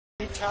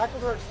He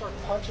tackled her and started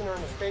punching her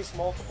in the face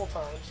multiple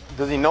times.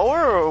 Does he know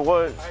her or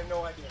what? I have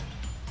no idea.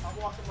 I'm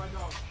walking my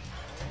dog.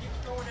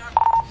 He's going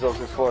out.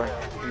 064.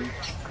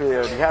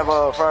 Clear. Do you have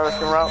a fire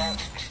rescue route?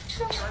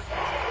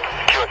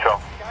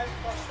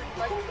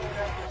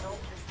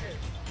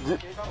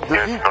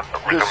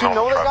 Does she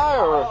know the guy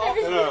or?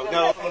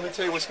 No. Let me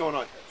tell you what's going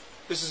on.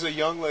 This is a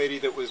young lady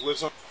that lives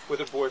with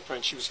her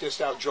boyfriend. She was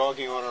just out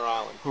jogging on her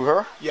island. Who,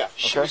 her? Yeah.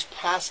 She was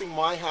passing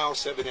my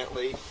house,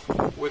 evidently,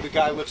 where the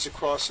guy lives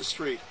across the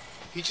street.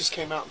 He just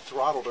came out and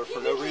throttled her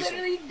for no reason.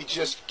 He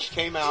just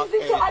came out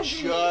and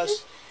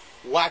just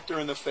whacked her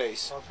in the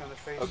face.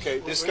 Okay,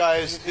 this guy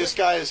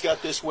has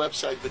got this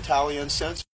website, Vitaly.